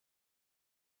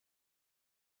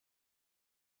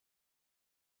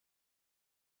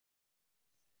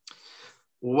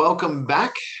Welcome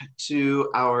back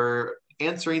to our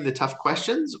Answering the Tough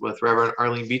Questions with Reverend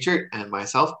Arlene Beechert and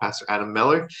myself, Pastor Adam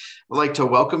Miller. I'd like to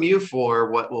welcome you for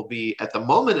what will be, at the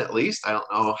moment at least, I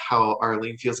don't know how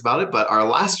Arlene feels about it, but our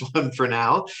last one for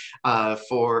now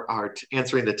for our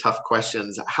Answering the Tough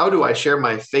Questions. How do I share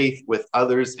my faith with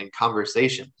others in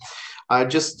conversation?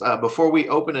 Just before we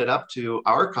open it up to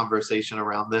our conversation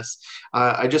around this,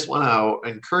 I just want to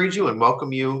encourage you and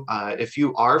welcome you. If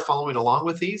you are following along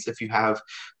with these, if you have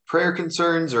prayer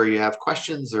concerns or you have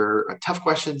questions or tough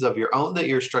questions of your own that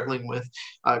you're struggling with,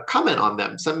 comment on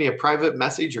them. Send me a private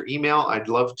message or email. I'd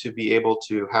love to be able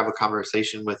to have a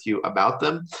conversation with you about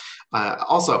them.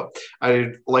 Also,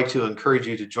 I'd like to encourage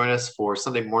you to join us for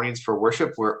Sunday mornings for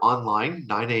worship. We're online,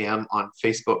 9 a.m. on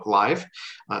Facebook Live.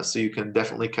 So you can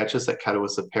definitely catch us at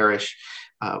Catawissa Parish,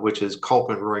 which is Culp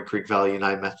and Roaring Creek Valley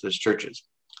United Methodist Churches.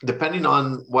 Depending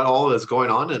on what all is going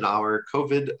on in our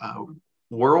COVID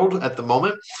world at the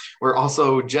moment, we're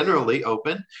also generally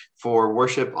open for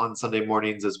worship on Sunday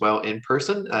mornings as well in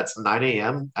person. That's 9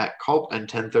 a.m. at Culp and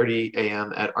 10:30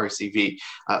 a.m. at RCV.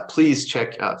 Please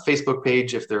check Facebook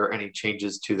page if there are any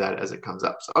changes to that as it comes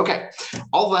up. So, okay,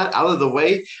 all that out of the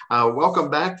way. Welcome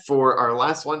back for our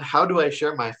last one. How do I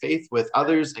share my faith with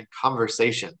others in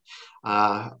conversation?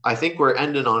 I think we're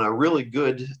ending on a really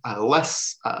good,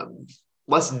 less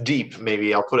deep,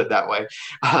 maybe I'll put it that way,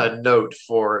 note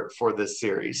for this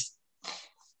series.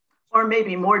 Or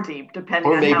maybe more deep, depending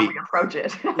on how we approach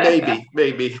it.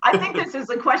 Maybe. I think this is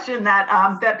a question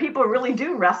that that people really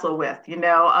do wrestle with,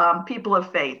 people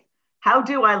of faith. How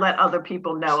do I let other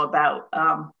people know about,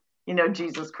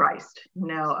 Jesus Christ?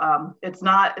 It's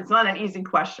not an easy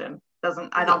question.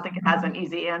 I don't think it has an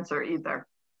easy answer either.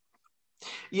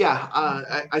 Yeah,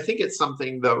 I think it's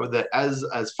something, though, that as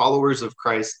followers of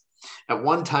Christ, at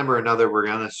one time or another, we're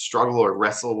going to struggle or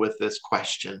wrestle with this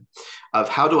question of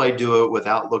how do I do it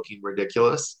without looking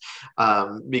ridiculous?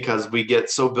 Because we get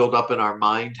so built up in our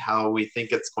mind how we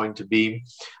think it's going to be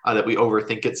that we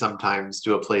overthink it sometimes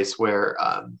to a place where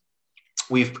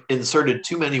we've inserted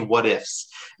too many what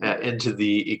ifs into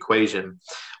the equation.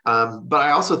 But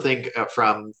I also think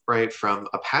from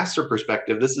a pastor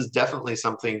perspective, this is definitely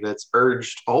something that's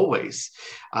urged always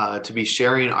to be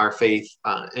sharing our faith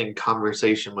in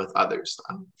conversation with others.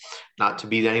 Not to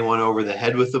beat anyone over the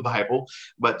head with the Bible,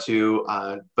 but to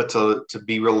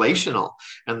be relational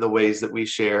in the ways that we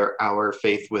share our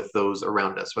faith with those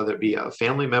around us, whether it be a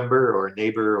family member or a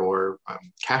neighbor or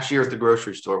cashier at the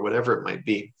grocery store, whatever it might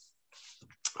be.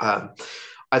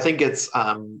 I think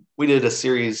we did a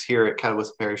series here at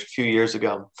Catawissa Parish a few years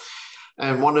ago,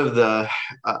 and one of the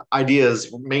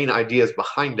main ideas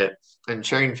behind it and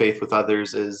sharing faith with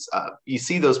others is you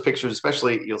see those pictures,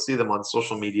 especially you'll see them on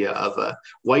social media, of a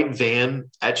white van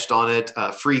etched on it,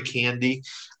 free candy.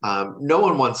 No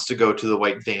one wants to go to the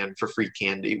white van for free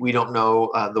candy. We don't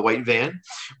know the white van.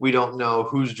 We don't know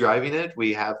who's driving it.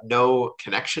 We have no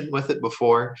connection with it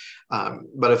before.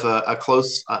 But if a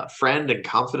close friend and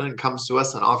confidant comes to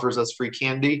us and offers us free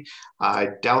candy, I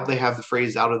doubt they have the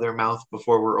phrase out of their mouth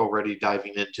before we're already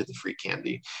diving into the free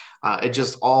candy. It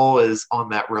just all is on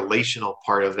that relational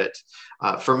part of it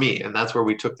for me. And that's where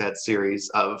we took that series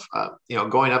of,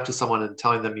 going up to someone and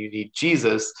telling them you need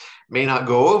Jesus may not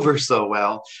go over so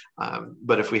well.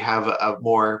 But if we have a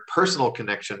more personal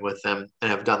connection with them and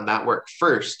have done that work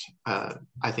first,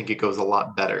 I think it goes a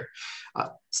lot better.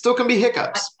 Still can be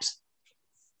hiccups.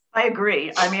 I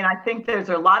agree. I mean, I think there's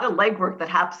a lot of legwork that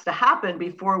has to happen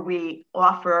before we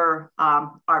offer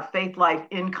our faith life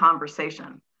in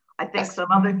conversation. I think some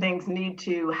other things need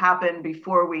to happen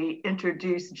before we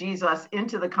introduce Jesus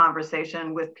into the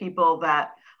conversation with people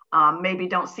that maybe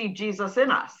don't see Jesus in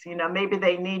us. Maybe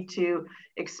they need to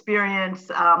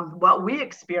experience what we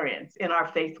experience in our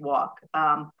faith walk,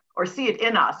 or see it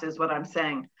in us, is what I'm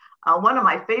saying. One of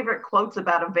my favorite quotes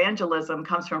about evangelism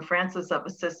comes from Francis of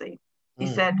Assisi. He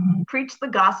said, preach the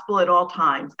gospel at all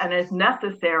times, and if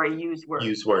necessary, use words.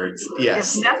 Use words,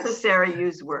 yes. If necessary,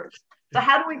 use words. So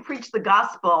how do we preach the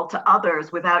gospel to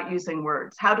others without using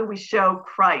words? How do we show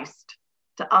Christ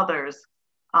to others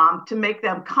to make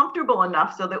them comfortable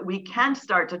enough so that we can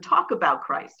start to talk about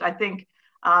Christ? I think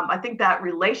that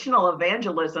relational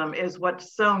evangelism is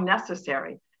what's so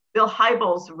necessary. Bill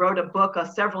Hybels wrote a book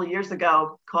several years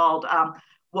ago called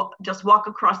Just Walk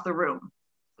Across the Room.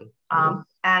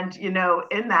 And, in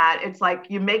that, it's like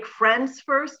you make friends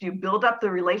first, you build up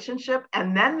the relationship,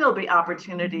 and then there'll be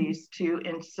opportunities to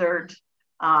insert,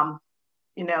 the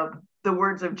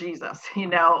words of Jesus,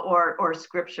 or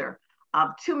scripture.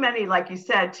 Too many, like you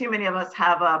said, too many of us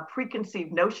have a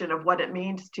preconceived notion of what it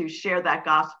means to share that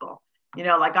gospel.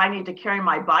 Like I need to carry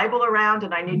my Bible around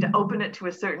and I need to open it to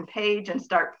a certain page and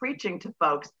start preaching to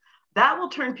folks. That will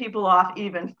turn people off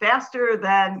even faster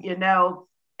than,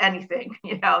 anything,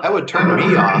 That would turn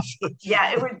me off.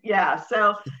 Yeah, it would. Yeah.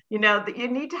 So, you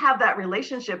need to have that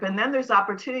relationship. And then there's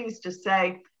opportunities to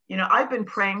say, I've been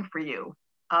praying for you.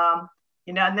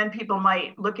 And then people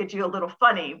might look at you a little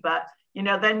funny, but,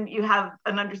 then you have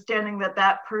an understanding that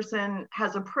that person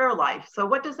has a prayer life. So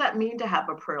what does that mean to have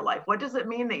a prayer life? What does it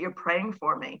mean that you're praying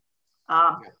for me?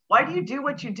 Why do you do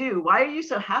what you do? Why are you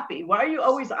so happy? Why are you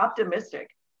always optimistic?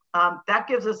 That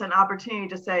gives us an opportunity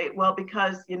to say, well,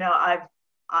 because,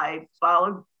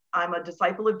 I'm a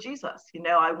disciple of Jesus.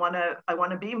 I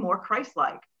want to be more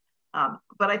Christ-like.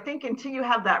 But I think until you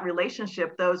have that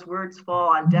relationship, those words fall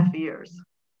on deaf ears.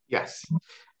 Yes.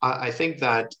 I think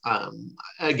that,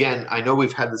 again, I know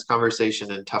we've had this conversation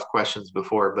in Tough Questions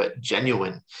before, but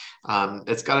genuine,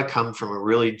 it's got to come from a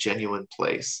really genuine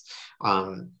place.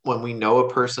 When we know a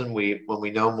person, when we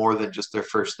know more than just their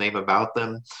first name about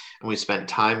them, and we spend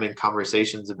time in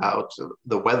conversations about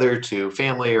the weather to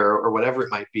family or whatever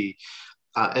it might be,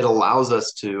 it allows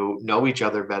us to know each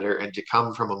other better and to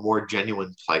come from a more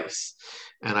genuine place.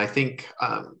 And I think,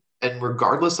 and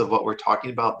regardless of what we're talking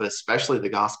about, but especially the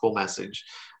gospel message,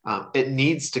 it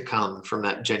needs to come from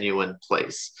that genuine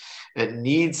place. It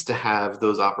needs to have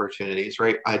those opportunities,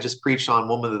 right? I just preached on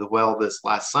Woman of the Well this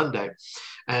last Sunday.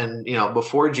 And,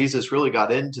 before Jesus really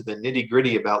got into the nitty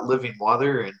gritty about living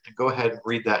water, and go ahead and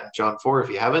read that in John 4 if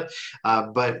you haven't.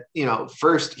 But,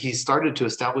 first he started to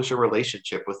establish a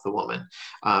relationship with the woman.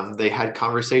 They had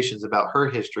conversations about her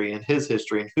history and his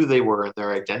history and who they were and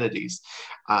their identities.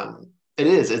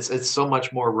 It's so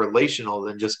much more relational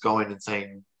than just going and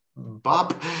saying,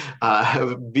 Bob,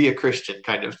 be a Christian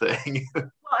kind of thing.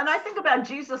 Well, and I think about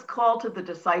Jesus' call to the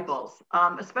disciples,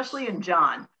 especially in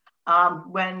John,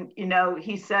 when,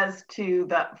 he says to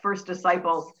the first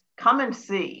disciples, come and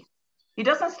see. He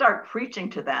doesn't start preaching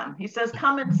to them. He says,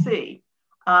 come and see.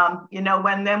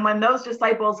 When those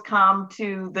disciples come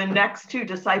to the next two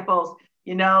disciples,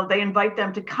 they invite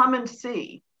them to come and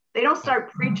see. They don't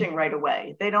start preaching right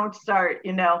away. They don't start,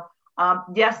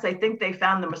 yes, they think they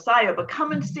found the Messiah, but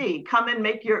come and see, come and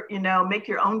make your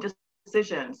own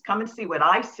decisions. Come and see what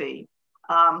I see.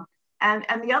 And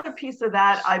the other piece of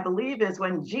that, I believe, is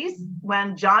when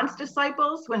John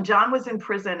was in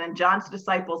prison and John's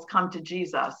disciples come to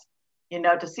Jesus,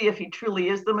 to see if he truly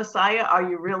is the Messiah. Are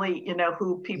you really,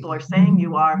 who people are saying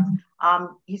you are?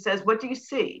 He says, what do you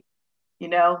see?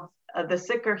 The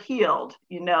sick are healed,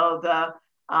 the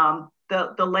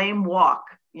lame walk,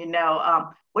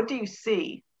 what do you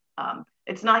see?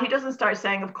 It's not, he doesn't start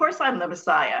saying, of course I'm the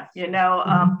Messiah.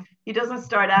 He doesn't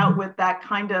start out with that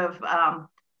kind of,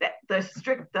 the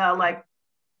strict,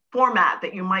 format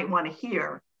that you might want to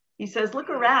hear. He says, look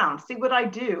around, see what I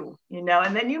do,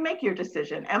 and then you make your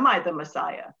decision. Am I the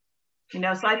Messiah?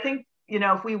 So I think,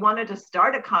 if we wanted to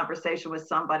start a conversation with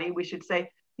somebody, we should say,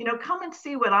 come and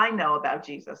see what I know about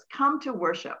Jesus. Come to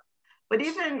worship. But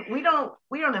even we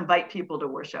don't invite people to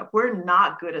worship. We're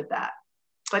not good at that.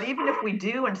 But even if we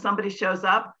do and somebody shows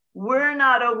up, we're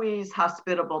not always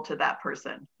hospitable to that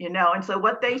person, and so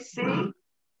what they see,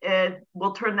 it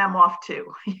will turn them off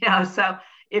too. So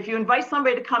if you invite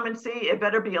somebody to come and see, it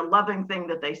better be a loving thing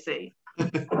that they see.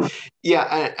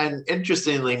 Yeah, and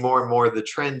interestingly, more and more the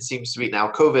trend seems to be now.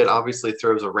 COVID obviously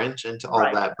throws a wrench into all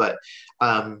Right. that, but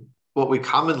what we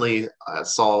commonly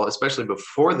saw, especially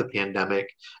before the pandemic,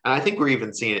 and I think we're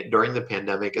even seeing it during the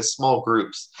pandemic, is small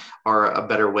groups are a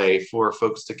better way for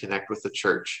folks to connect with the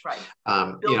church. Right.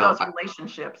 Build those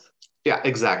relationships. Yeah,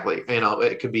 exactly.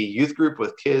 It could be youth group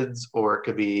with kids, or it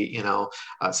could be,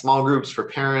 small groups for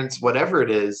parents, whatever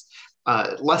it is.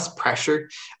 Less pressure,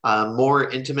 more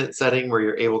intimate setting where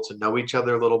you're able to know each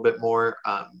other a little bit more.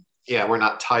 We're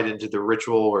not tied into the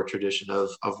ritual or tradition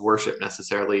of worship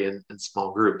necessarily in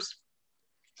small groups.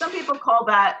 Some people call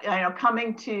that,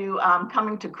 coming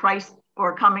to Christ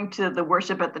or coming to the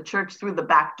worship at the church through the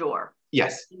back door.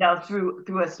 Yes.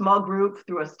 Through a small group,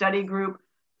 through a study group,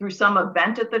 through some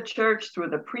event at the church, through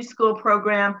the preschool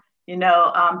program.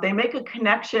 They make a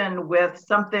connection with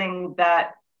something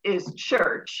that is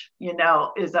church,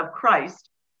 is of Christ.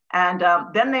 And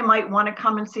then they might want to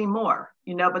come and see more,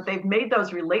 but they've made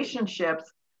those relationships,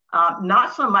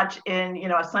 not so much in,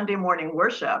 a Sunday morning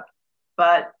worship,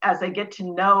 but as they get to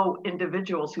know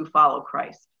individuals who follow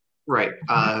Christ. Right.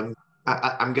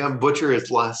 I'm going to butcher his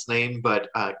last name, but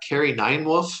Kerry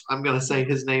Ninewolf, I'm going to say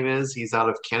his name is. He's out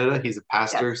of Canada. He's a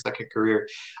pastor, yes. Second career.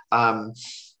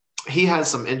 He has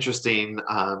some interesting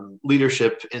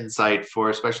leadership insight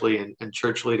for, especially in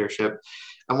church leadership.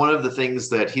 And one of the things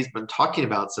that he's been talking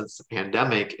about since the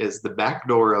pandemic is the back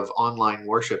door of online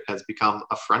worship has become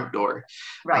a front door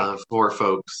for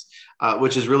folks,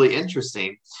 which is really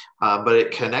interesting. But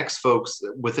it connects folks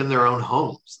within their own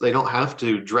homes. They don't have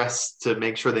to dress to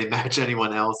make sure they match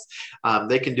anyone else.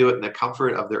 They can do it in the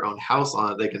comfort of their own house.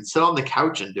 They can sit on the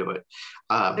couch and do it.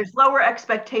 There's lower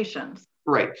expectations.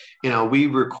 Right. We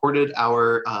recorded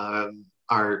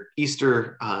our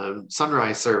Easter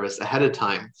sunrise service ahead of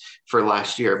time for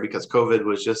last year because COVID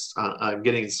was just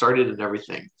getting started and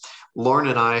everything. Lauren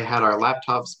and I had our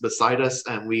laptops beside us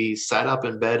and we sat up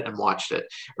in bed and watched it,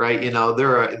 right?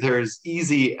 There's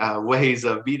easy ways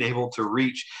of being able to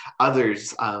reach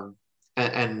others and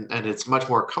it's much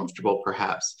more comfortable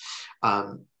perhaps.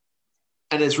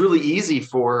 And it's really easy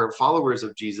for followers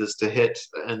of Jesus to hit,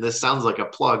 and this sounds like a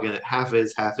plug and it half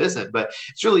is, half isn't, but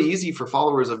it's really easy for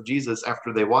followers of Jesus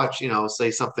after they watch, say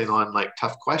something on like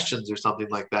Tough Questions or something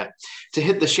like that, to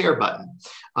hit the share button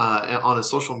on a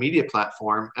social media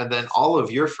platform. And then all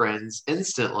of your friends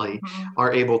instantly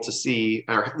are able to see,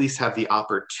 or at least have the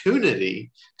opportunity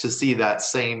to see that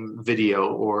same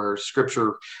video or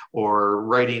scripture or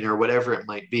writing or whatever it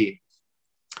might be.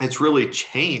 It's really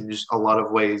changed a lot of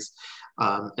ways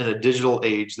in a digital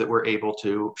age that we're able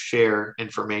to share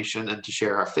information and to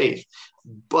share our faith,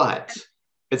 but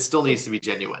it still needs to be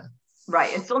genuine.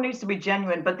 Right. It still needs to be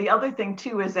genuine. But the other thing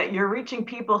too, is that you're reaching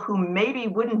people who maybe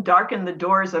wouldn't darken the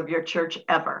doors of your church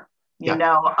ever.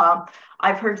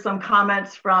 I've heard some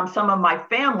comments from some of my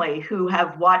family who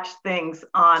have watched things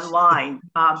online,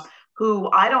 who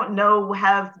I don't know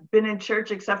have been in church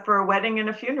except for a wedding and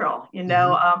a funeral,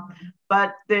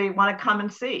 but they want to come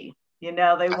and see.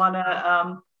 They want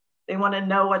to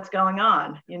know what's going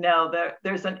on.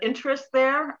 There's an interest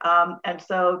there, and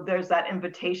so there's that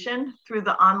invitation through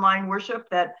the online worship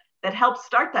that helps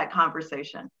start that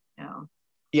conversation. And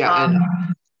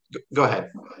go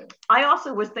ahead. I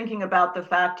also was thinking about the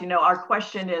fact, our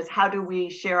question is, how do we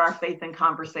share our faith in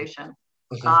conversation?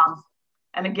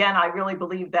 And again, I really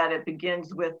believe that it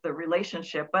begins with the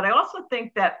relationship, but I also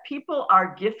think that people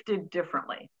are gifted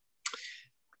differently.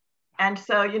 And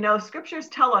so, scriptures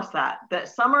tell us that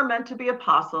some are meant to be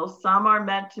apostles, some are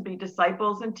meant to be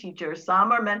disciples and teachers,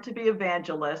 some are meant to be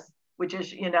evangelists, which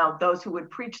is, those who would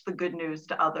preach the good news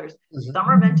to others. Some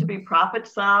are meant to be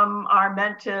prophets, some are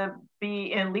meant to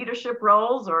be in leadership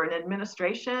roles or in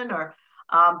administration, or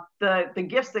the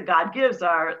gifts that God gives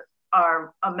are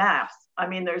a mass. I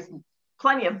mean, there's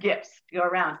plenty of gifts to go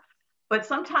around. But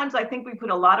sometimes I think we put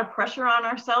a lot of pressure on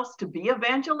ourselves to be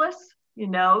evangelists,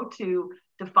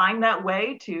 to find that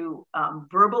way to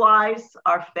verbalize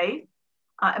our faith.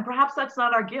 And perhaps that's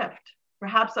not our gift.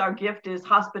 Perhaps our gift is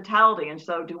hospitality. And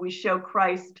so do we show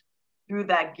Christ through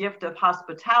that gift of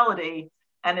hospitality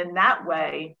and in that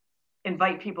way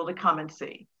invite people to come and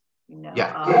see?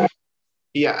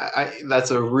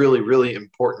 That's a really, really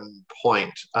important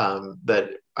point that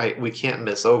we can't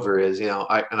miss over is,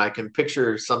 I can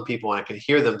picture some people and I can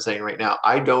hear them saying right now,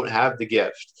 I don't have the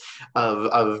gift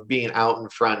of being out in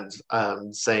front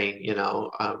saying,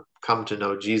 come to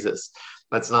know Jesus.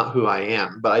 That's not who I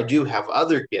am, but I do have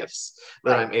other gifts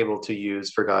that I'm able to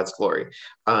use for God's glory.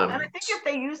 And I think if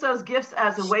they use those gifts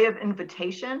as a way of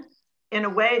invitation, in a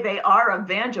way they are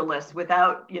evangelists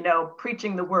without,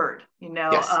 preaching the word,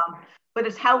 Yes. But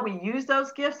it's how we use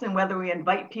those gifts and whether we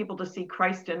invite people to see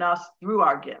Christ in us through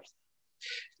our gifts.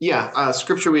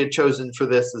 Scripture we had chosen for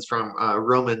this is from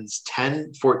Romans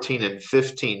 10, 14, and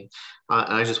 15.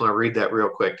 And I just want to read that real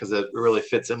quick because it really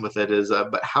fits in with it.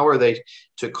 But how are they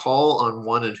to call on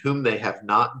one in whom they have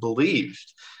not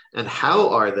believed? And how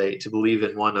are they to believe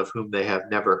in one of whom they have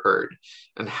never heard?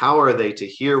 And how are they to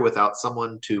hear without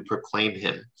someone to proclaim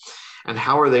him? And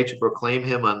how are they to proclaim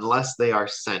him unless they are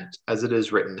sent? As it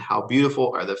is written, how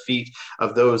beautiful are the feet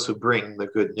of those who bring the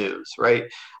good news, right?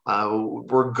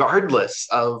 Regardless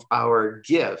of our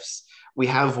gifts, we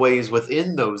have ways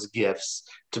within those gifts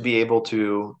to be able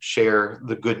to share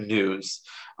the good news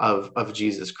of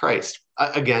Jesus Christ.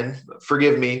 Again,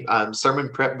 forgive me,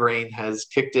 sermon prep brain has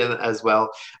kicked in as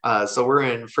well. So we're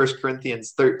in 1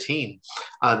 Corinthians 13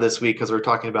 this week because we're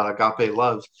talking about agape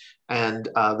love. And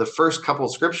the first couple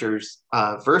scriptures,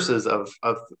 verses of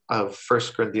 1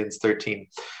 Corinthians 13,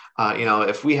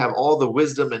 if we have all the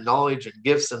wisdom and knowledge and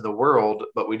gifts in the world,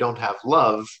 but we don't have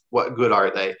love, what good are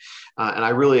they? And I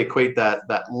really equate that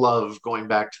love going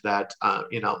back to that,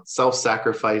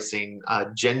 self-sacrificing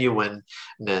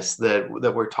genuineness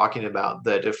that we're talking about,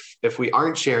 that if we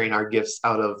aren't sharing our gifts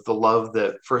out of the love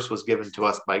that first was given to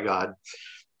us by God,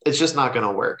 it's just not going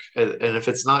to work. And if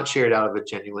it's not shared out of a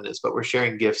genuineness, but we're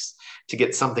sharing gifts to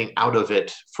get something out of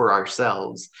it for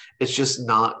ourselves, it's just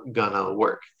not going to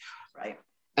work. Right.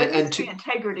 There needs to be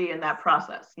integrity in that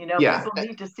process. People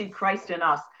need to see Christ in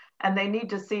us, and they need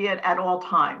to see it at all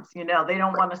times. They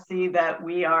don't want to see that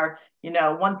we are,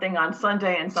 one thing on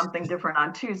Sunday and something different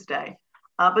on Tuesday.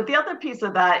 But the other piece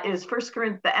of that is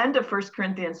the end of 1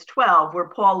 Corinthians 12, where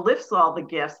Paul lists all the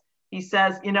gifts. He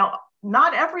says,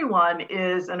 not everyone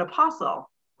is an apostle,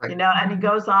 right. And he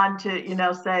goes on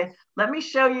to, say, let me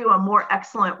show you a more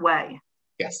excellent way.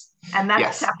 Yes. And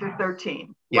that's chapter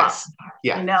 13. Yes. Love.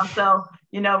 Yeah. So,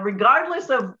 regardless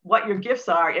of what your gifts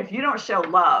are, if you don't show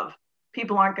love,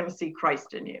 people aren't going to see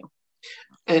Christ in you.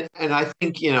 And I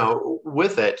think,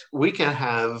 with it, we can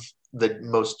have the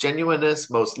most genuineness,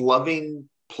 most loving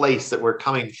place that we're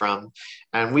coming from,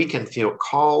 and we can feel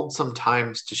called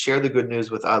sometimes to share the good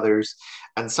news with others,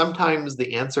 and sometimes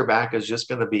the answer back is just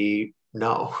going to be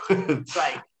no.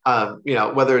 Right.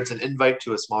 Whether it's an invite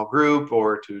to a small group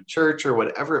or to church or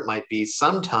whatever it might be,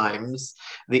 sometimes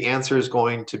the answer is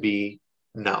going to be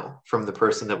no from the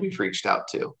person that we've reached out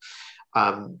to,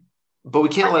 but we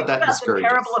can't let that discourage us.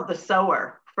 The parable of the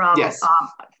sower from, yes.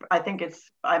 I think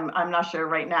I'm not sure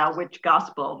right now which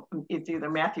gospel, it's either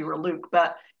Matthew or Luke,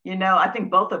 but, I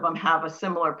think both of them have a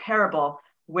similar parable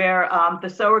where the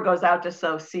sower goes out to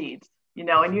sow seeds,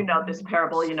 and this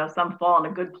parable, some fall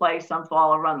in a good place, some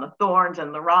fall around the thorns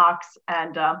and the rocks.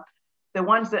 And the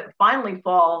ones that finally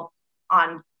fall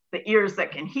on the ears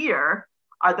that can hear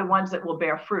are the ones that will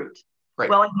bear fruit. Right.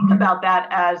 Well, I think about that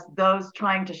as those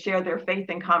trying to share their faith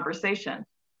in conversation.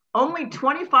 Only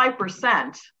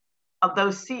 25% of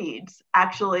those seeds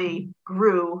actually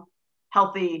grew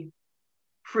healthy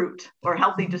fruit or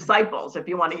healthy disciples, if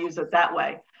you want to use it that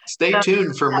way. Stay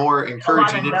tuned for more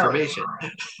encouraging information.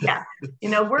 Yeah.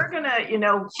 We're going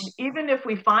to, even if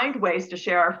we find ways to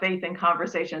share our faith in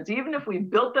conversations, even if we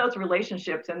built those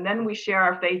relationships and then we share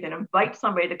our faith and invite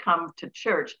somebody to come to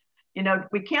church,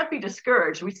 we can't be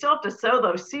discouraged. We still have to sow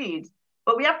those seeds,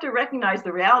 but we have to recognize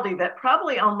the reality that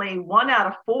probably only 1 out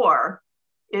of 4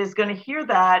 is going to hear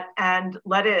that and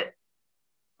let it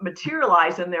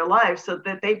materialize in their lives so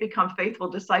that they become faithful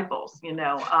disciples.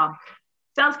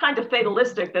 Sounds kind of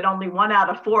fatalistic that only 1 out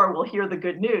of 4 will hear the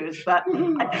good news, but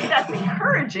I think that's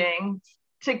encouraging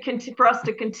for us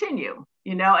to continue,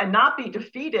 and not be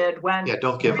defeated when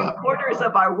don't give up. 3/4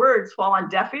 of our words fall on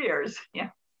deaf ears.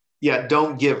 Yeah,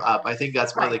 don't give up. I think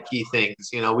that's one of the key things.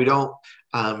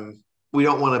 We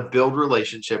don't want to build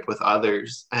relationship with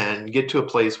others and get to a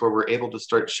place where we're able to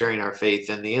start sharing our faith,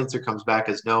 and the answer comes back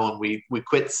as no, and we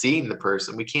quit seeing the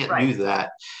person. We can't do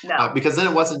that. No. Because then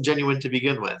it wasn't genuine to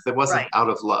begin with. It wasn't out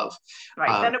of love.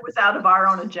 Right. Then it was out of our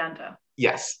own agenda.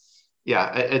 Yes.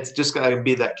 Yeah. It's just got to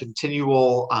be that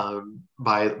continual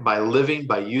by living,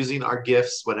 by using our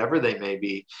gifts, whatever they may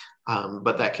be.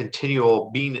 But that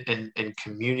continual being in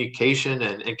communication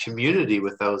and community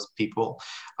with those people,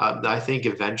 I think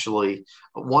eventually,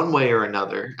 one way or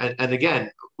another, and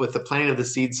again, with the planting of the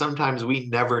seed, sometimes we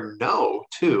never know,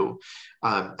 too,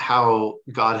 how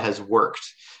God has worked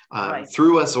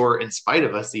through us or in spite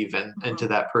of us even into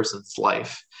that person's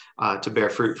life to bear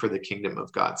fruit for the kingdom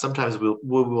of God. Sometimes we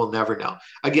will never know.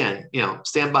 Again,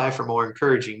 stand by for more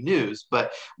encouraging news,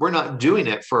 but we're not doing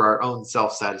it for our own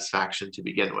self-satisfaction to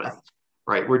begin with.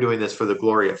 Right. We're doing this for the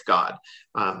glory of God.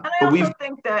 And I also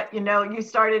think that, you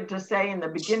started to say in the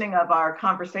beginning of our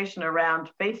conversation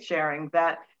around faith sharing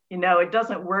that, it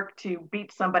doesn't work to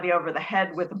beat somebody over the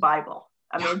head with the Bible.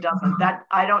 I mean, it doesn't.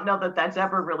 I don't know that that's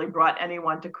ever really brought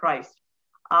anyone to Christ.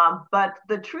 But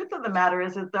the truth of the matter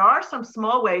is that there are some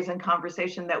small ways in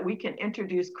conversation that we can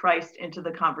introduce Christ into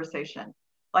the conversation.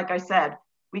 Like I said,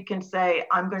 we can say,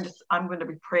 I'm going to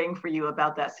be praying for you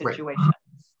about that situation.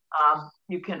 Right.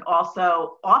 You can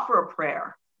also offer a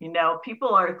prayer.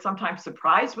 People are sometimes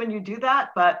surprised when you do that,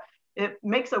 but it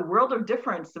makes a world of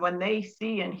difference when they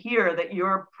see and hear that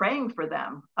you're praying for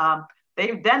them.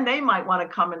 They might want to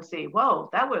come and see, whoa,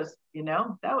 that was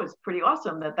pretty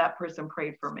awesome that person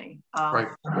prayed for me. Right.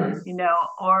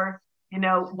 Or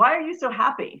why are you so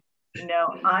happy?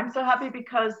 I'm so happy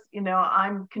because,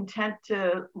 I'm content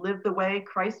to live the way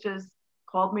Christ has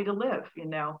called me to live,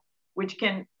 which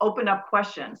can open up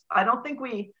questions. I don't think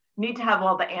we need to have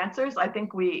all the answers. I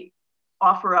think we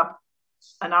offer up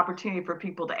an opportunity for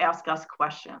people to ask us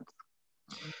questions.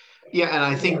 Yeah, and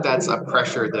I think that's a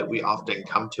pressure that we often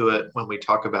come to it when we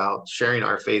talk about sharing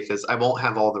our faith is I won't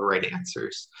have all the right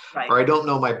answers, or I don't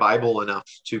know my Bible enough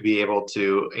to be able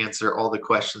to answer all the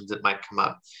questions that might come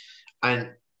up.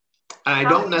 And And I How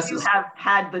don't many of you necessarily. have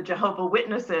had the Jehovah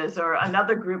Witnesses or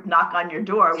another group knock on your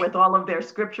door with all of their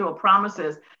scriptural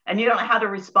promises, and you don't know how to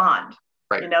respond?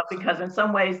 Right. You know, because in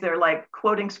some ways they're like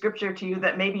quoting scripture to you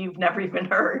that maybe you've never even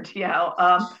heard,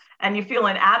 and you feel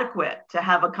inadequate to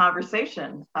have a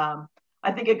conversation.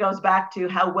 I think it goes back to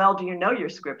how well do you know your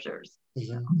scriptures?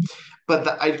 Mhm.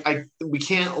 But we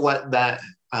can't let that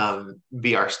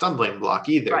be our stumbling block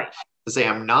either. Right. To say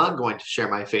I'm not going to share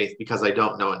my faith because I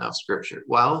don't know enough scripture.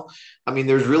 Well, I mean,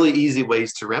 there's really easy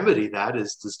ways to remedy that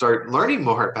is to start learning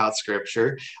more about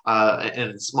scripture in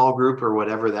a small group or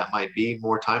whatever that might be,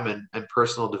 more time and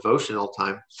personal devotional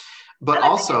time. But And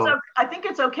also, I think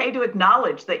it's okay to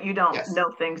acknowledge that you don't yes, know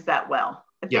things that well.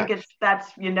 I yeah, think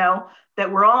that's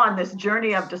that we're all on this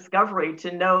journey of discovery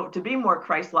to be more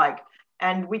Christ-like,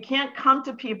 and we can't come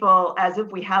to people as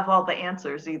if we have all the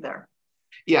answers either.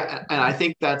 yeah, and I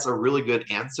think that's a really good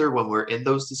answer when we're in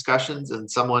those discussions and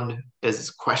someone is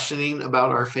questioning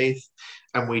about our faith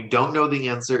and we don't know the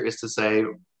answer is to say,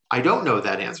 I don't know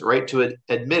that answer, right? To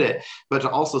admit it, but to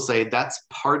also say that's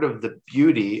part of the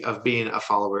beauty of being a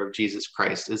follower of Jesus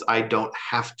Christ is I don't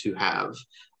have to have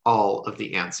all of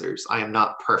the answers. I am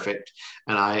not perfect,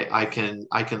 and I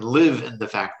can live in the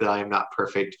fact that I am not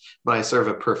perfect, but I serve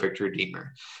a perfect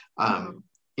Redeemer. Mm-hmm.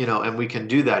 And we can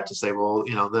do that to say, well,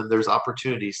 then there's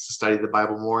opportunities to study the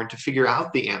Bible more and to figure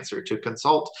out the answer, to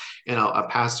consult, a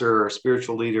pastor or a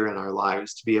spiritual leader in our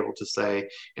lives to be able to say,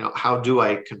 how do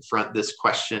I confront this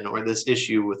question or this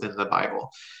issue within the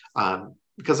Bible?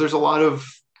 Because there's a lot of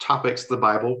topics the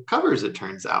Bible covers, it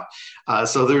turns out.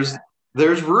 So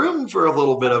there's room for a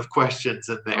little bit of questions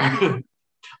in there.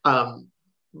 Mm-hmm.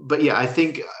 But yeah, I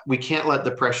think we can't let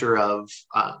the pressure of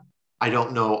I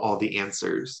don't know all the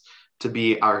answers to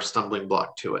be our stumbling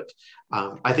block to it.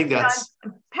 I think that's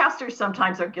pastors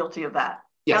sometimes are guilty of that.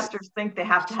 yes, Pastors think they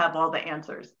have to have all the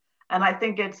answers, and I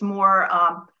think it's more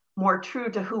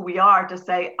true to who we are to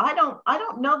say I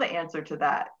don't know the answer to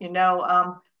that.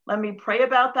 Let me pray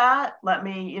about that. Let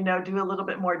me do a little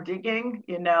bit more digging.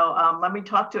 Let me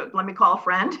call a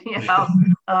friend.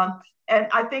 And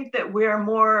I think that we're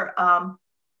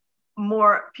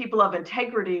more people of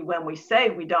integrity when we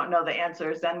say we don't know the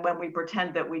answers than when we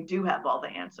pretend that we do have all the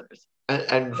answers.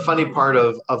 and funny part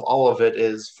of all of it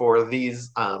is for these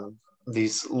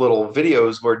little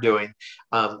videos we're doing.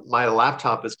 My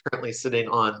laptop is currently sitting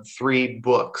on 3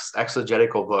 books,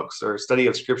 exegetical books or study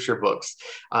of scripture books,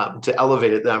 to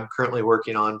elevate it that I'm currently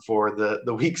working on for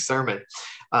the week's sermon.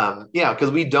 Yeah,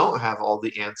 because we don't have all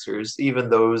the answers. Even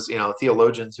those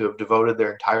theologians who have devoted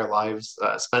their entire lives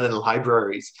spending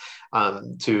libraries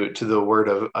to the Word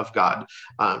of God.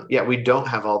 Yeah, we don't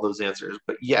have all those answers,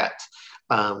 but yet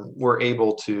we're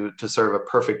able to serve a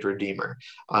perfect Redeemer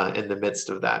in the midst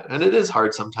of that. And it is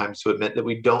hard sometimes to admit that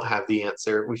we don't have the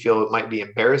answer. We feel it might be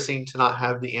embarrassing to not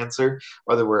have the answer,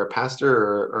 whether we're a pastor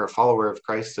or a follower of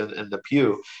Christ in the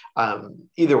pew.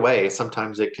 Either way,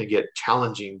 sometimes it can get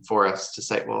challenging for us to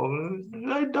say, well,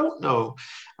 I don't know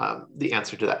the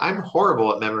answer to that. I'm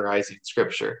horrible at memorizing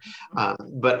scripture,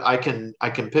 but I can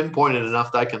pinpoint it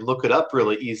enough that I can look it up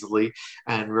really easily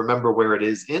and remember where it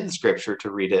is in scripture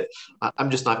to read it. I'm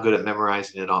just not good at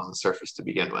memorizing it on the surface to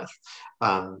begin with.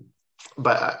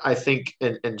 But I think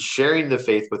in sharing the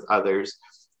faith with others,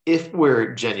 if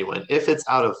we're genuine, if it's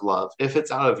out of love, if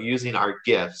it's out of using our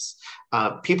gifts,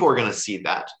 people are going to see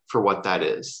that for what that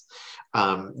is.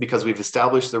 Because we've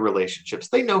established the relationships.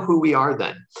 They know who we are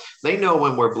then. They know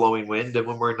when we're blowing wind and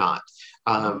when we're not.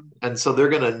 And so they're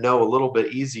going to know a little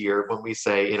bit easier when we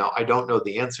say, I don't know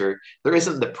the answer. There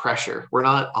isn't the pressure. We're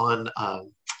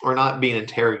not being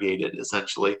interrogated,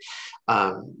 essentially,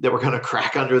 that we're going to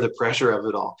crack under the pressure of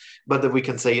it all, but that we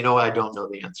can say, I don't know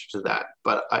the answer to that,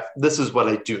 but this is what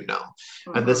I do know.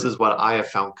 And this is what I have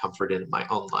found comfort in my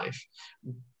own life.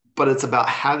 But it's about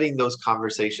having those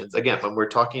conversations. Again, when we're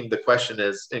talking, the question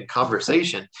is in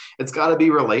conversation, it's got to be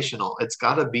relational. It's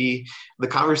got to be, the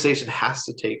conversation has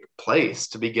to take place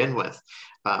to begin with.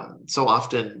 So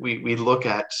often we look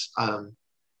at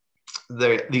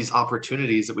these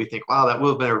opportunities that we think, wow, that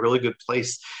would have been a really good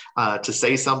place to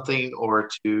say something or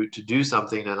to do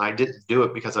something. And I didn't do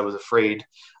it because I was afraid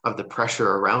of the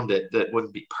pressure around it that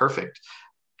wouldn't be perfect.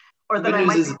 Or that I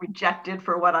might be rejected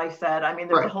for what I said. I mean,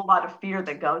 there's a whole lot of fear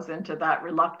that goes into that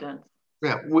reluctance.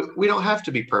 Yeah, we don't have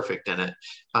to be perfect in it.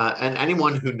 And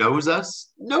anyone who knows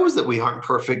us knows that we aren't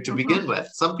perfect to begin with.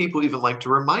 Some people even like to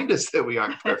remind us that we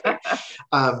aren't perfect.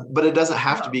 But it doesn't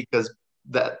have to be, because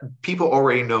that people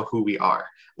already know who we are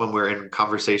when we're in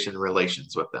conversation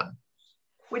relations with them.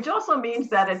 Which also means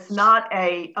that it's not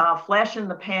a flash in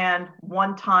the pan,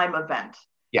 one-time event.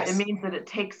 It Yes. means that it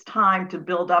takes time to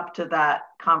build up to that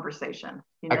conversation.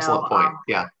 Excellent point.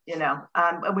 Yeah.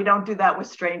 And we don't do that with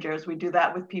strangers. We do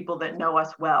that with people that know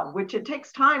us well, which it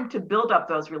takes time to build up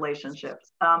those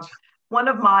relationships. One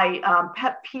of my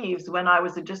pet peeves when I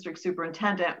was a district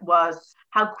superintendent was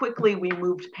how quickly we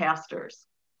moved pastors,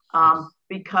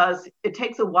 because it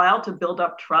takes a while to build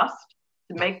up trust,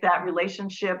 to make that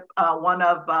relationship one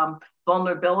of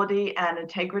vulnerability and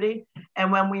integrity.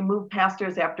 And when we move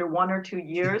pastors after 1 or 2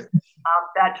 years,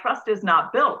 that trust is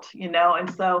not built, and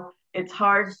so it's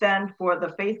hard then for the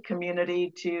faith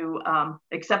community to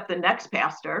accept the next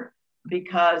pastor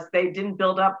because they didn't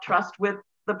build up trust with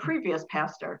the previous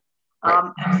pastor.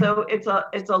 Right. And so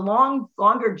it's a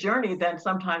longer journey than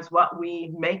sometimes what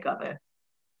we make of it.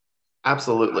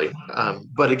 Absolutely.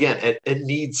 But again, it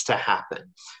needs to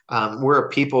happen. We're a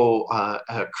people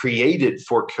created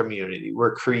for community.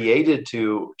 We're created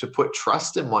to put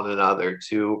trust in one another,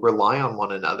 to rely on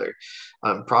one another.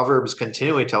 Proverbs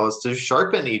continually tell us to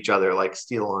sharpen each other like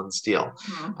steel on steel,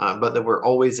 but that we're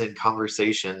always in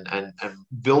conversation and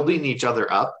building each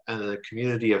other up in a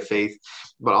community of faith,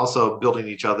 but also building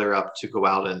each other up to go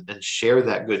out and share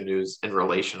that good news in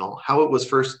relational, how it was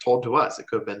first told to us. It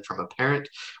could have been from a parent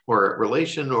or a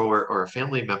relation or a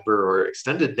family member or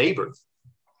extended neighbor,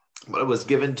 but it was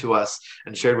given to us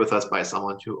and shared with us by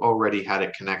someone who already had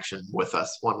a connection with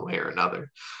us one way or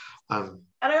another. And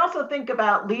I also think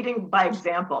about leading by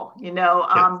example. In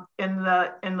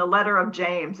the letter of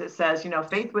James, it says,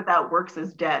 faith without works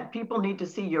is dead. People need to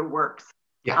see your works.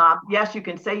 Yeah. Yes, you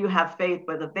can say you have faith,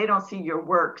 but if they don't see your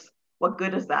works, what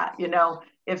good is that?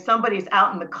 If somebody's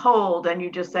out in the cold and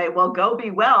you just say, well, go be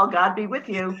well, God be with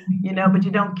you, but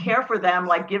you don't care for them,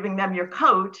 like giving them your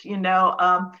coat,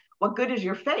 what good is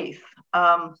your faith?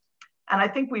 And I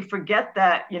think we forget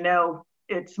that,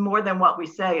 it's more than what we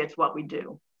say, it's what we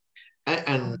do.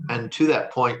 And to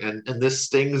that point, and this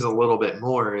stings a little bit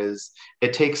more, is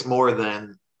it takes more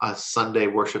than a Sunday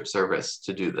worship service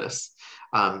to do this.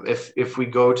 If we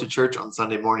go to church on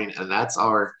Sunday morning and that's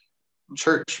our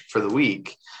church for the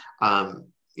week,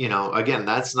 again,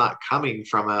 that's not coming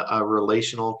from a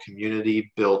relational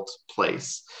community built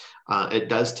place. It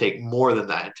does take more than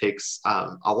that. It takes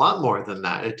a lot more than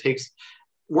that. It takes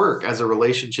work as a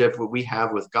relationship that we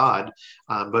have with God,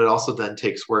 but it also then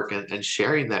takes work and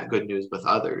sharing that good news with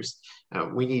others.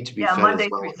 We need to be fed Monday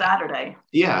as well. through Saturday.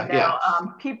 Yeah.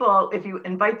 People, if you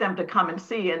invite them to come and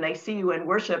see, and they see you in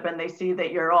worship, and they see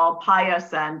that you're all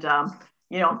pious and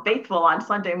faithful on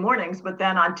Sunday mornings, but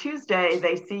then on Tuesday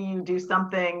they see you do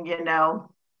something,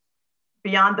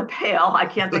 beyond the pale. I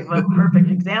can't think of a perfect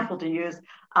example to use.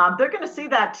 They're going to see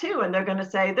that too, and they're going to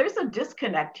say, "There's a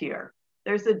disconnect here.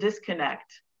 There's a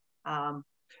disconnect."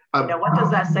 What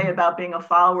does that say about being a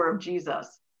follower of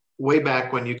Jesus? Way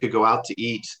back when you could go out to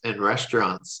eat in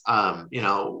restaurants,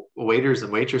 waiters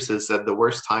and waitresses said the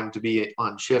worst time to be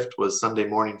on shift was Sunday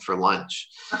morning for lunch,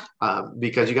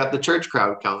 because you got the church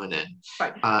crowd coming in.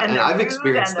 Right. And I've rude,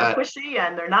 experienced and they're that. Pushy,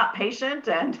 and they're not patient,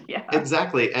 and yeah.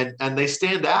 Exactly. And they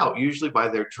stand out usually by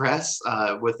their dress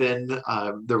within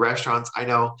the restaurants. I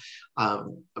know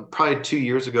probably 2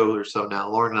 years ago or so now,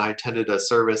 Lauren and I attended a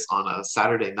service on a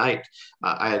Saturday night.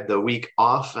 I had the week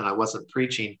off and I wasn't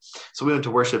preaching. So we went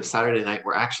to worship Saturday night.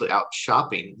 We're actually out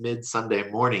shopping mid-Sunday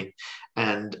morning.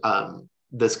 And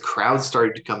this crowd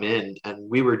started to come in, and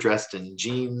we were dressed in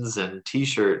jeans and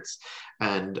t-shirts.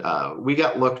 And we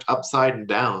got looked upside and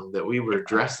down that we were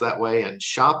dressed that way and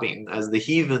shopping as the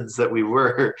heathens that we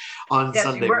were on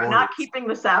Sunday morning. Not keeping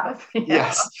the Sabbath.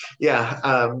 Yes.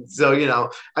 Yeah. So,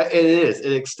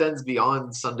 it extends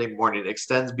beyond Sunday morning. It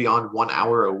extends beyond 1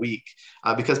 hour a week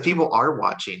because people are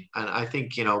watching. And I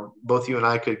think, both you and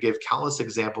I could give countless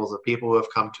examples of people who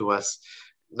have come to us,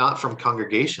 not from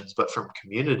congregations, but from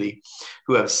community,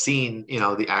 who have seen,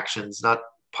 the actions, not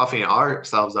puffing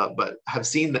ourselves up, but have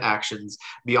seen the actions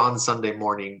beyond Sunday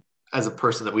morning as a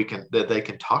person that they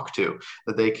can talk to,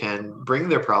 that they can bring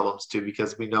their problems to,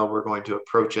 because we know we're going to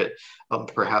approach it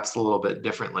perhaps a little bit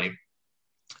differently.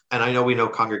 And I know we know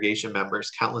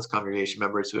countless congregation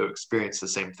members who have experienced the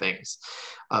same things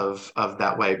of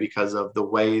that way because of the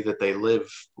way that they live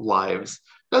lives.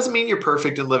 Doesn't mean you're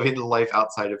perfect in living the life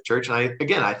outside of church. And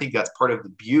I think that's part of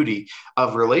the beauty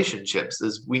of relationships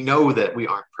is we know that we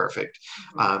aren't perfect,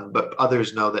 but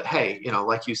others know that, hey,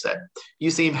 like you said,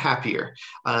 you seem happier.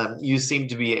 You seem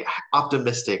to be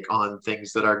optimistic on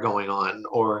things that are going on,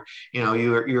 or,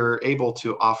 you're able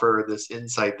to offer this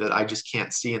insight that I just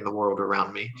can't see in the world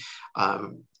around me.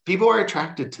 People are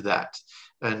attracted to that.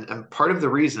 And part of the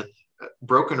reason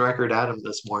broken record Adam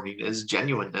this morning is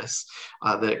genuineness,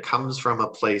 that it comes from a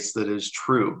place that is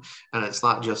true, and it's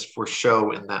not just for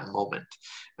show in that moment.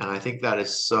 And I think that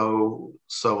is so,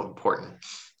 so important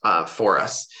for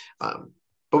us.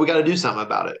 But we got to do something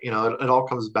about it. It all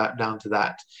comes back down to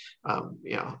that.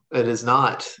 It is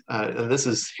not, and this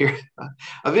is here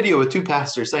a video with two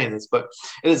pastors saying this, but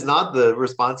it is not the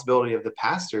responsibility of the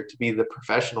pastor to be the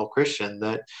professional Christian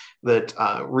that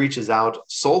reaches out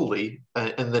solely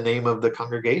in the name of the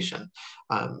congregation.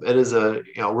 It is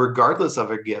regardless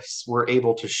of our gifts, we're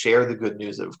able to share the good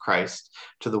news of Christ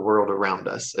to the world around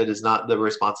us. It is not the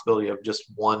responsibility of just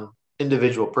one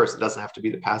individual person. It doesn't have to be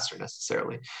the pastor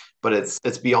necessarily, but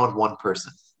it's beyond one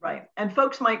person. Right. And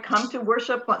folks might come to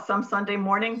worship some Sunday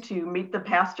morning to meet the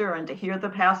pastor and to hear the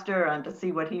pastor and to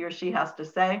see what he or she has to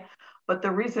say. But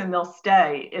the reason they'll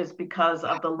stay is because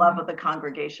of the love of the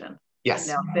congregation.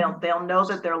 Yes. They'll know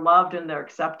that they're loved and they're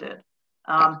accepted.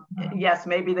 Yes,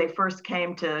 maybe they first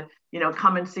came to,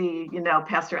 come and see,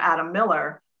 Pastor Adam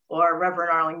Miller or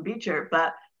Reverend Arlene Beecher,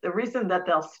 but the reason that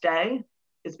they'll stay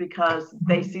is because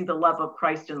they see the love of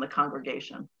Christ in the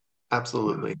congregation.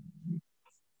 Absolutely.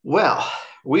 Well,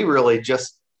 we really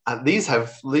just, these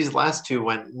last two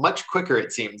went much quicker,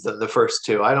 it seems, than the first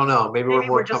two. I don't know. Maybe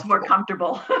we're just more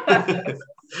comfortable.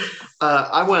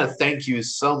 I want to thank you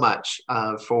so much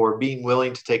for being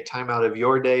willing to take time out of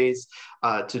your days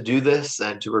to do this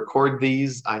and to record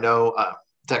these. I know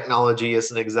technology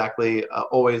isn't exactly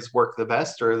always work the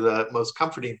best or the most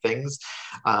comforting things,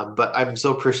 but I'm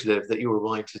so appreciative that you were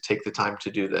willing to take the time to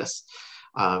do this.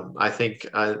 I think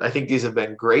these have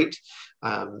been great,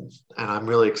 and I'm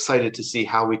really excited to see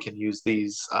how we can use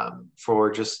these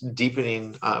for just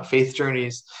deepening faith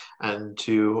journeys and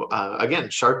to again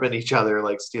sharpen each other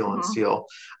like steel on steel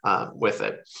with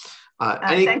it.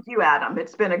 Thank you, Adam.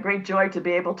 It's been a great joy to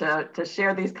be able to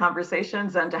share these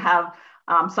conversations and to have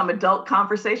some adult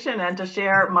conversation and to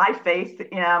share my faith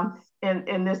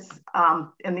in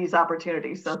these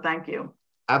opportunities. So thank you.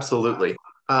 Absolutely.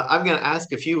 I'm going to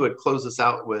ask if you would close us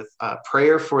out with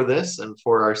prayer for this and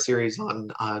for our series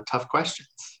on tough questions.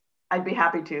 I'd be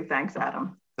happy to. Thanks,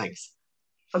 Adam. Thanks.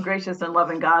 Oh, gracious and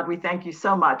loving God, we thank you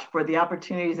so much for the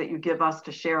opportunities that you give us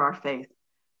to share our faith.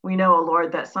 We know, oh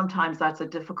Lord, that sometimes that's a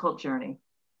difficult journey.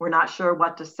 We're not sure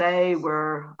what to say.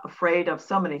 We're afraid of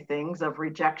so many things, of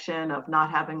rejection, of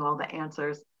not having all the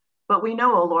answers. But we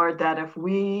know, oh Lord, that if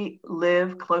we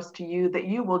live close to you, that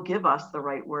you will give us the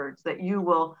right words, that you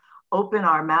will open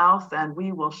our mouth and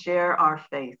we will share our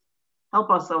faith. Help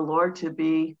us, oh Lord, to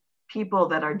be people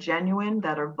that are genuine,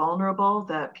 that are vulnerable,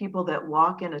 that people that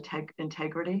walk in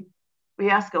integrity. We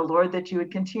ask, oh Lord, that you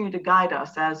would continue to guide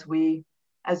us as we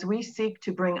seek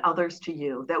to bring others to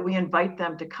you, that we invite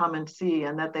them to come and see,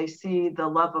 and that they see the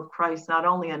love of Christ, not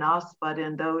only in us, but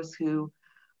in those who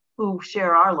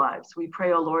share our lives. We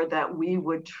pray, oh Lord, that we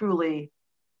would truly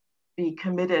be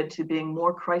committed to being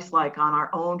more Christ-like on our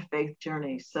own faith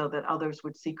journey so that others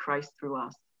would see Christ through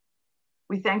us.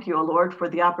 We thank you, O Lord, for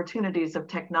the opportunities of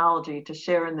technology to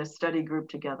share in this study group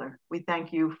together. We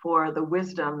thank you for the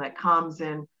wisdom that comes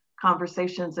in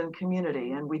conversations and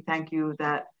community, and we thank you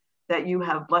that you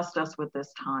have blessed us with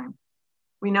this time.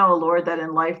 We know, O Lord, that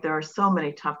in life there are so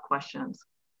many tough questions.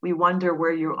 We wonder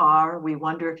where you are. We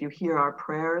wonder if you hear our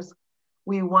prayers.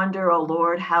 We wonder, oh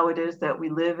Lord, how it is that we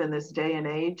live in this day and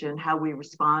age and how we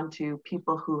respond to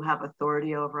people who have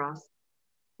authority over us.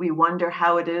 We wonder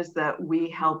how it is that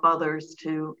we help others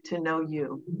to know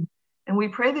you. And we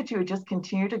pray that you would just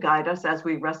continue to guide us as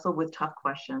we wrestle with tough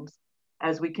questions,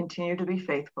 as we continue to be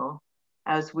faithful,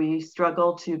 as we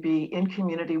struggle to be in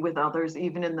community with others,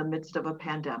 even in the midst of a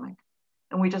pandemic.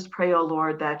 And we just pray, oh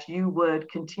Lord, that you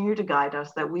would continue to guide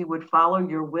us, that we would follow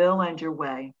your will and your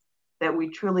way, that we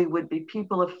truly would be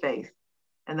people of faith,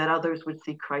 and that others would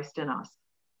see Christ in us.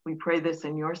 We pray this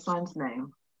in your Son's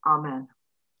name. Amen.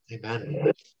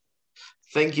 Amen.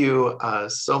 Thank you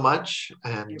so much.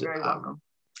 And you're very welcome.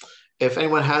 If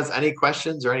anyone has any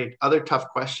questions or any other tough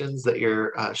questions that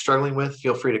you're struggling with,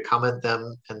 feel free to comment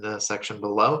them in the section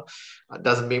below.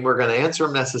 Doesn't mean we're going to answer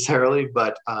them necessarily,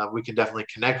 but we can definitely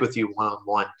connect with you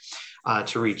one-on-one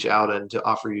to reach out and to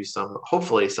offer you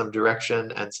hopefully some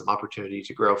direction and some opportunity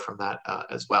to grow from that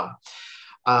as well.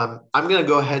 I'm going to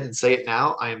go ahead and say it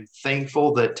now. I'm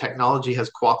thankful that technology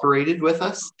has cooperated with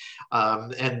us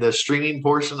and the streaming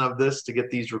portion of this to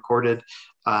get these recorded.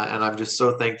 And I'm just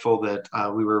so thankful that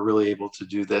we were really able to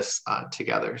do this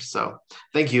together. So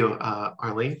thank you,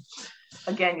 Arlene.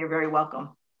 Again, you're very welcome.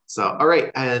 So, all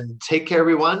right. And take care,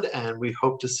 everyone. And we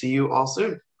hope to see you all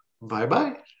soon.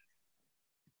 Bye-bye.